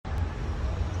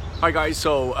Hi guys,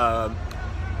 so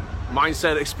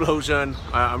mindset explosion.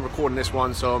 I'm recording this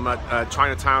one, so I'm at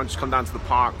Chinatown, just come down to the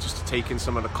park just to take in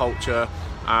some of the culture,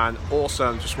 and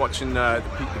awesome just watching the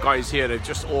guys here. They've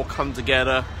just all come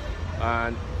together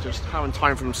and just having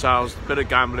time for themselves, a bit of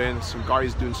gambling, some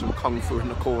guys doing some kung fu in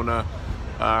the corner.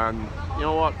 And you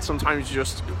know what, sometimes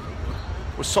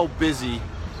we're so busy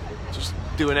just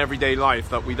doing everyday life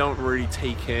that we don't really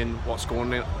take in what's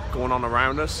going on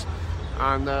around us.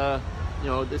 And you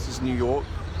know, this is New York,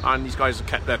 and these guys have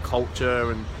kept their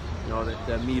culture, and you know,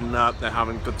 they're meeting up, they're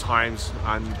having good times,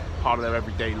 and part of their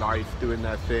everyday life, doing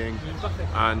their thing,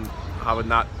 and having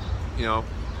that, you know,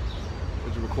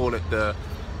 what do you call it,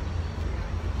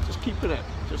 just keeping it,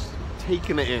 just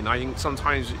taking it in. I think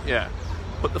sometimes, yeah,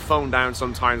 put the phone down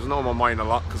sometimes. I know I'm on mine a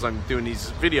lot because I'm doing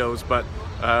these videos, but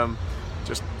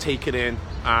just take it in,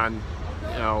 and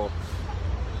you know,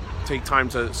 take time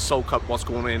to soak up what's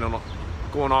going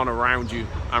on around you,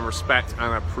 and respect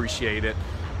and appreciate it,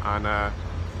 and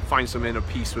find some inner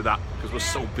peace with that, because we're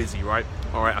so busy, right?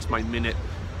 All right, that's my minute.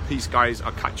 Peace guys,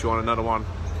 I'll catch you on another one.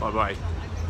 Bye bye.